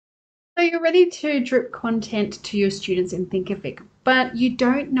So you're ready to drip content to your students in Thinkific, but you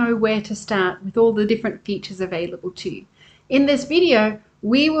don't know where to start with all the different features available to you. In this video,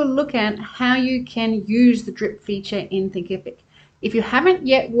 we will look at how you can use the drip feature in Thinkific. If you haven't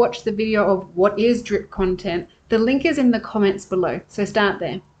yet watched the video of what is drip content, the link is in the comments below, so start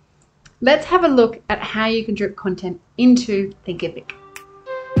there. Let's have a look at how you can drip content into Thinkific.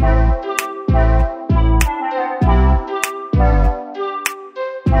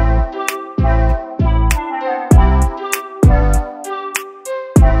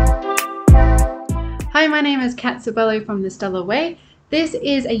 Hi, my name is Kat Sabello from The Stellar Way. This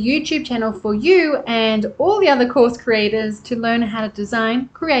is a YouTube channel for you and all the other course creators to learn how to design,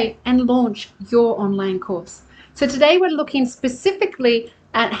 create, and launch your online course. So today we're looking specifically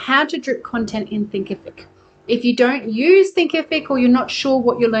at how to drip content in Thinkific. If you don't use Thinkific or you're not sure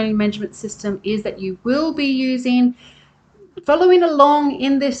what your learning management system is that you will be using, following along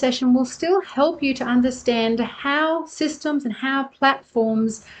in this session will still help you to understand how systems and how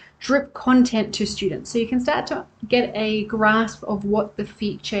platforms drip content to students, so you can start to get a grasp of what the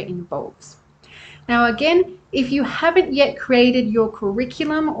feature involves. Now again, if you haven't yet created your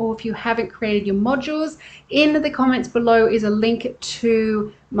curriculum or if you haven't created your modules, in the comments below is a link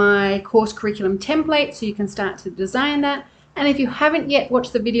to my course curriculum template so you can start to design that. And if you haven't yet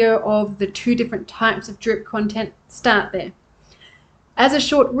watched the video of the 2 different types of drip content, start there. As a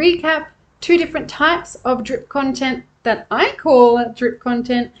short recap, 2 different types of drip content that I call drip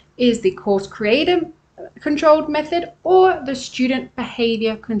content is the course creator controlled method or the student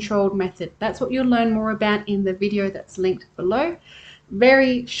behavior controlled method. That's what you'll learn more about in the video that's linked below.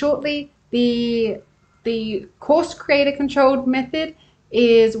 Very shortly, the course creator controlled method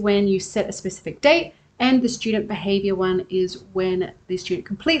is when you set a specific date, and the student behavior one is when the student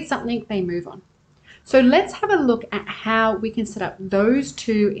completes something, they move on. So let's have a look at how we can set up those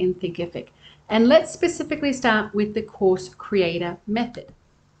 2 in Thinkific. And let's specifically start with the course creator method.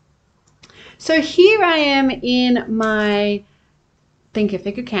 So here I am in my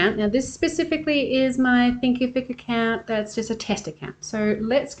Thinkific account. Now this specifically is my Thinkific account that's just a test account. So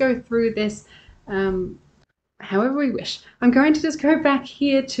let's go through this however we wish. I'm going to just go back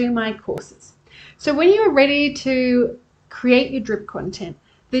here to my courses. So when you're ready to create your drip content,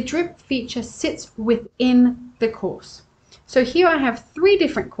 the drip feature sits within the course. So here I have 3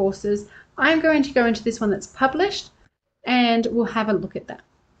 different courses. I'm going to go into this one that's published and we'll have a look at that.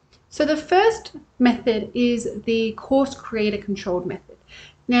 So the first method is the course creator controlled method.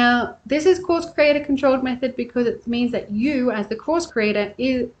 Now this is course creator controlled method because it means that you as the course creator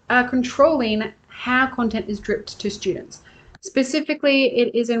are controlling how content is dripped to students. Specifically,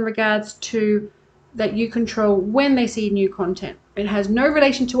 it is in regards to that you control when they see new content. It has no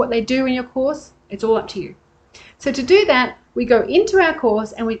relation to what they do in your course. It's all up to you. So to do that, we go into our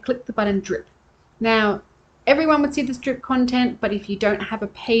course and we click the button drip. Now, everyone would see this drip content, but if you don't have a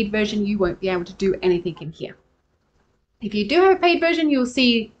paid version, you won't be able to do anything in here. If you do have a paid version, you'll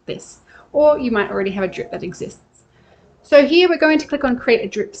see this, or you might already have a drip that exists. So here we're going to click on create a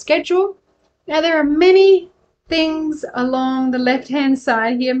drip schedule. Now there are many things along the left-hand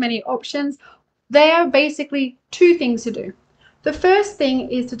side here, many options. There are basically 2 things to do. The first thing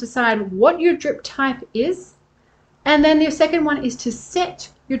is to decide what your drip type is, and then the second one is to set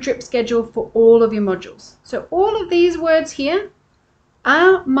your drip schedule for all of your modules. So all of these words here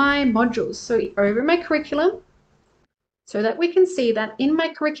are my modules. So over my curriculum, so that we can see that in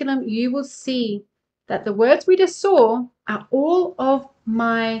my curriculum, you will see that the words we just saw are all of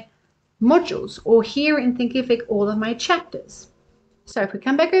my modules, or here in Thinkific, all of my chapters. So if we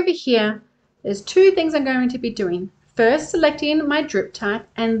come back over here, there's 2 things I'm going to be doing. First, selecting my drip type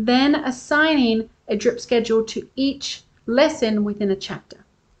and then assigning a drip schedule to each lesson within a chapter.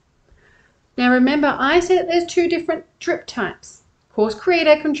 Now remember, I said that there's 2 different drip types, course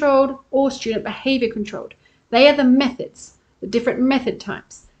creator controlled or student behavior controlled. They are the methods, the different method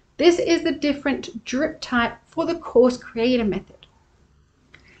types. This is the different drip type for the course creator method.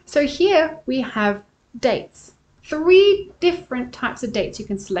 So here we have dates, 3 different types of dates you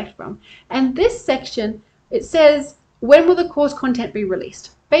can select from. And this section, it says, when will the course content be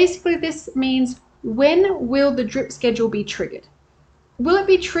released? Basically, this means when will the drip schedule be triggered? Will it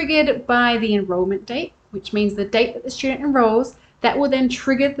be triggered by the enrollment date, which means the date that the student enrolls, that will then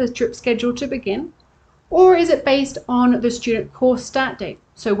trigger the drip schedule to begin? Or is it based on the student course start date,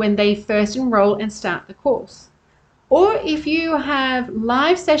 so when they first enroll and start the course? Or if you have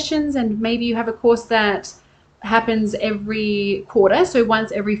live sessions and maybe you have a course that happens every quarter, so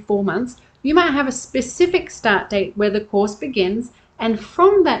once every 4 months, you might have a specific start date where the course begins, and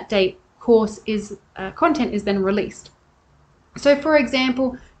from that date, content is then released. So for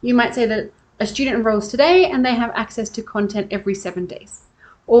example, You might say that a student enrolls today and they have access to content every 7 days.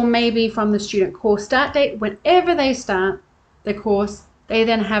 Or maybe from the student course start date, whenever they start the course, they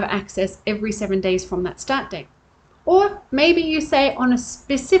then have access every 7 days from that start date. Or maybe you say on a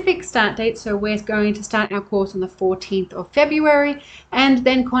specific start date, so we're going to start our course on the 14th of February, and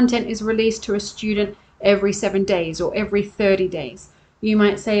then content is released to a student every 7 days or every 30 days. You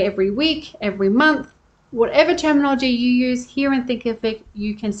might say every week, every month, whatever terminology you use here in Thinkific,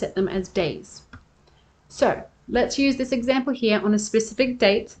 you can set them as days. So let's use this example here on a specific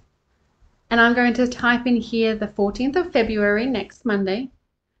date. And I'm going to type in here the 14th of February, next Monday.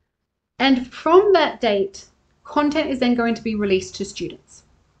 And from that date, content is then going to be released to students.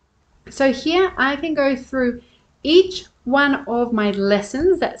 So here I can go through each one of my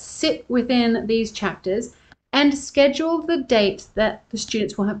lessons that sit within these chapters and schedule the date that the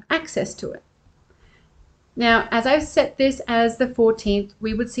students will have access to it. Now, as I've set this as the 14th,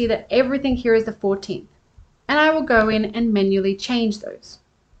 we would see that everything here is the 14th. And I will go in and manually change those.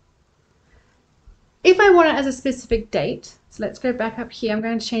 If I want it as a specific date, so let's go back up here. I'm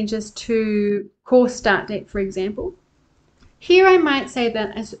going to change this to course start date, for example. Here I might say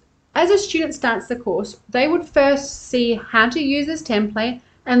that as a student starts the course, they would first see how to use this template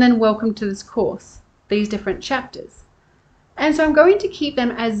and then welcome to this course, these different chapters. And so I'm going to keep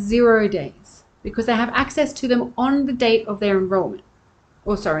them as 0 days because they have access to them on the date of their enrollment,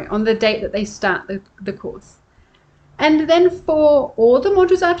 or sorry, on the date that they start the course. And then for all the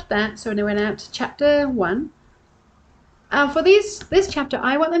modules after that, so now we're now to chapter 1, for this chapter,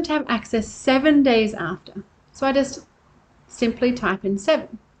 I want them to have access 7 days after. So I just simply type in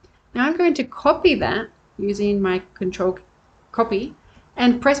 7. Now I'm going to copy that using my control copy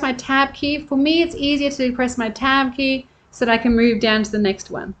and press my tab key. For me, it's easier to press my tab key so that I can move down to the next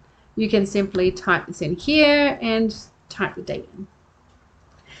one. You can simply type this in here and type the date in.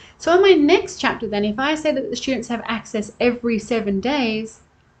 So in my next chapter then, if I say that the students have access every 7 days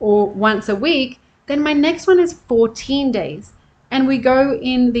or once a week, then my next one is 14 days. And we go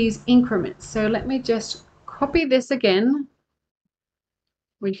in these increments. So let me just copy this again.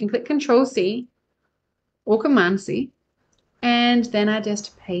 We can click Control C or Command C. And then I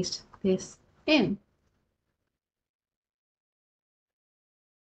just paste this in.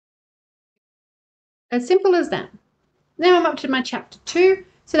 As simple as that. Now I'm up to my chapter 2.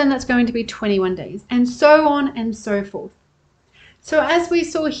 So then that's going to be 21 days, and so on and so forth. So as we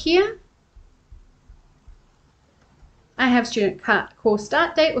saw here, I have student course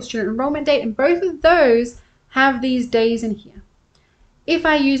start date or student enrollment date, and both of those have these days in here. If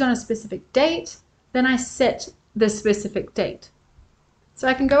I use on a specific date, then I set the specific date. So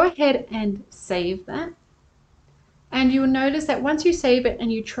I can go ahead and save that. And you'll notice that once you save it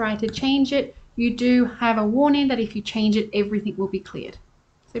and you try to change it, you do have a warning that if you change it, everything will be cleared.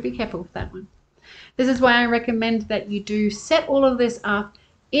 So be careful with that one. This is why I recommend that you do set all of this up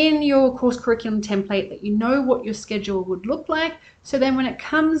in your course curriculum template, that you know what your schedule would look like. So then when it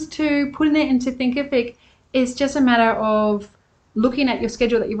comes to putting it into Thinkific, it's just a matter of looking at your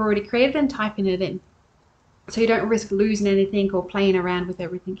schedule that you've already created and typing it in. So you don't risk losing anything or playing around with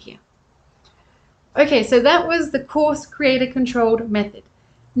everything here. Okay, so that was the course creator controlled method.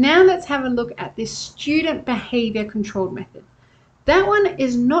 Now let's have a look at this student behavior controlled method. That one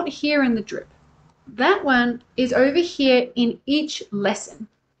is not here in the drip. That one is over here in each lesson.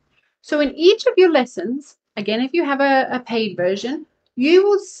 So in each of your lessons, again, if you have a paid version, you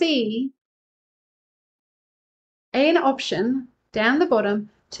will see an option down the bottom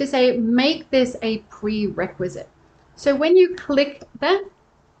to say, make this a prerequisite. So when you click that,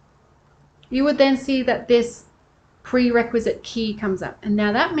 you would then see that this prerequisite key comes up. And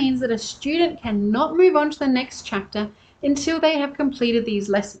now that means that a student cannot move on to the next chapter until they have completed these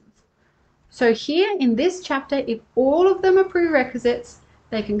lessons. So here in this chapter, if all of them are prerequisites,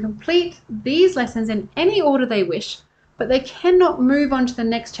 they can complete these lessons in any order they wish, but they cannot move on to the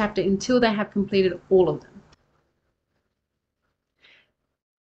next chapter until they have completed all of them.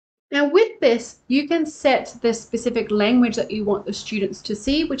 Now with this, you can set the specific language that you want the students to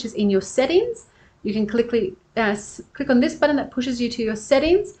see, which is in your settings. You can click on this button that pushes you to your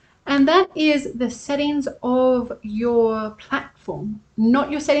settings, and that is the settings of your platform,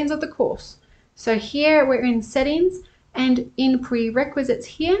 not your settings of the course. So here we're in settings, and in prerequisites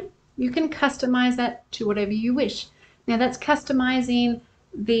here, you can customize that to whatever you wish. Now that's customizing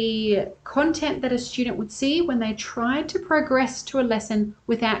the content that a student would see when they try to progress to a lesson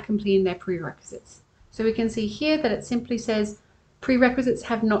without completing their prerequisites. So we can see here that it simply says prerequisites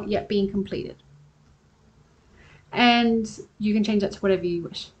have not yet been completed. And you can change that to whatever you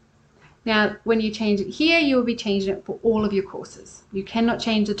wish. Now, when you change it here, you will be changing it for all of your courses. You cannot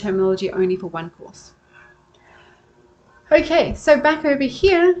change the terminology only for one course. Okay, so back over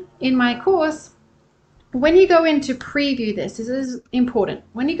here in my course, when you go into preview this is important.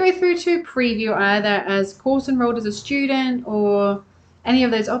 When you go through to preview either as course enrolled as a student or any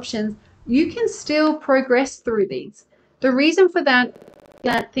of those options, you can still progress through these. The reason for that is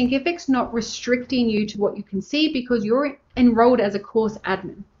that Thinkific's not restricting you to what you can see because you're enrolled as a course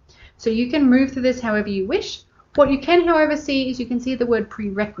admin. So you can move through this however you wish. What you can, however, see is you can see the word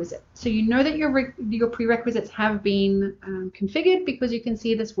prerequisite. So you know that your prerequisites have been configured because you can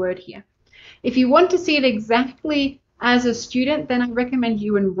see this word here. If you want to see it exactly as a student, then I recommend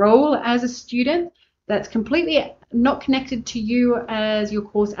you enroll as a student. That's completely not connected to you as your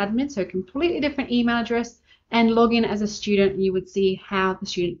course admin, so completely different email address, and log in as a student, and you would see how the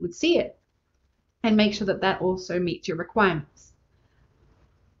student would see it. And make sure that that also meets your requirements.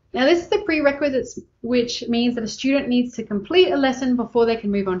 Now this is the prerequisites, which means that a student needs to complete a lesson before they can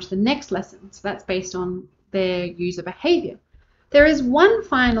move on to the next lesson. So that's based on their user behavior. There is one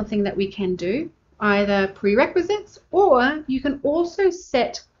final thing that we can do, either prerequisites, or you can also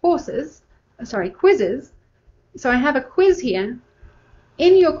set quizzes. So I have a quiz here.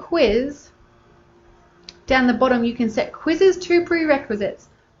 In your quiz, down the bottom, you can set quizzes to prerequisites,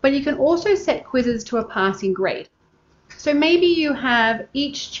 but you can also set quizzes to a passing grade. So maybe you have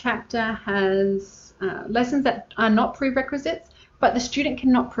each chapter has lessons that are not prerequisites, but the student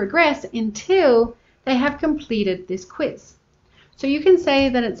cannot progress until they have completed this quiz. So you can say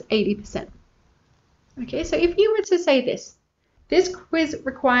that it's 80%. Okay, so if you were to say this quiz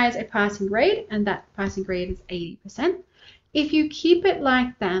requires a passing grade, and that passing grade is 80%. If you keep it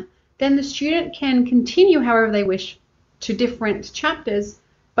like that, then the student can continue however they wish to different chapters,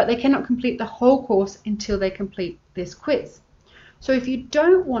 but they cannot complete the whole course until they complete this quiz. So if you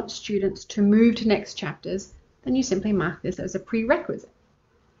don't want students to move to next chapters, then you simply mark this as a prerequisite.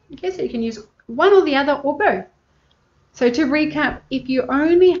 Okay, so you can use one or the other or both. So to recap, if you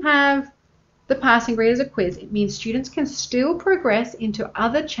only have the passing grade as a quiz, it means students can still progress into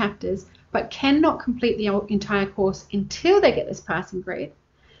other chapters but cannot complete the entire course until they get this passing grade.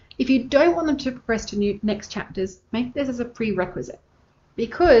 If you don't want them to progress to next chapters, make this as a prerequisite.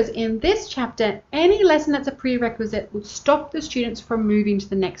 Because in this chapter, any lesson that's a prerequisite would stop the students from moving to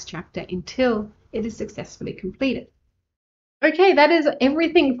the next chapter until it is successfully completed. Okay, that is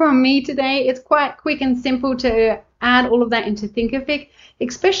everything from me today. It's quite quick and simple to add all of that into Thinkific,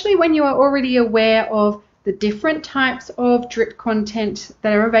 especially when you are already aware of the different types of drip content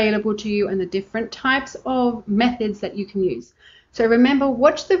that are available to you and the different types of methods that you can use. So remember,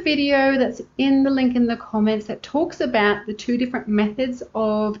 watch the video that's in the link in the comments that talks about the two different methods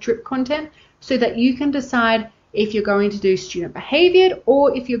of drip content so that you can decide if you're going to do student behavior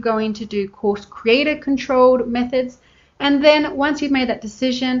or if you're going to do course creator controlled methods. And then once you've made that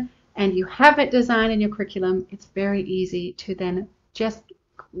decision and you have it designed in your curriculum, it's very easy to then just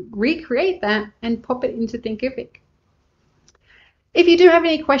recreate that and pop it into Thinkific. If you do have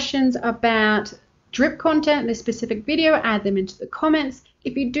any questions about drip content in this specific video, add them into the comments.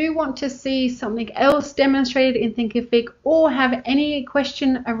 If you do want to see something else demonstrated in Thinkific or have any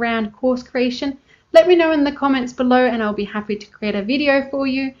question around course creation, let me know in the comments below and I'll be happy to create a video for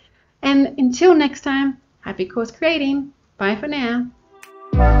you. And until next time, happy course creating. Bye for now.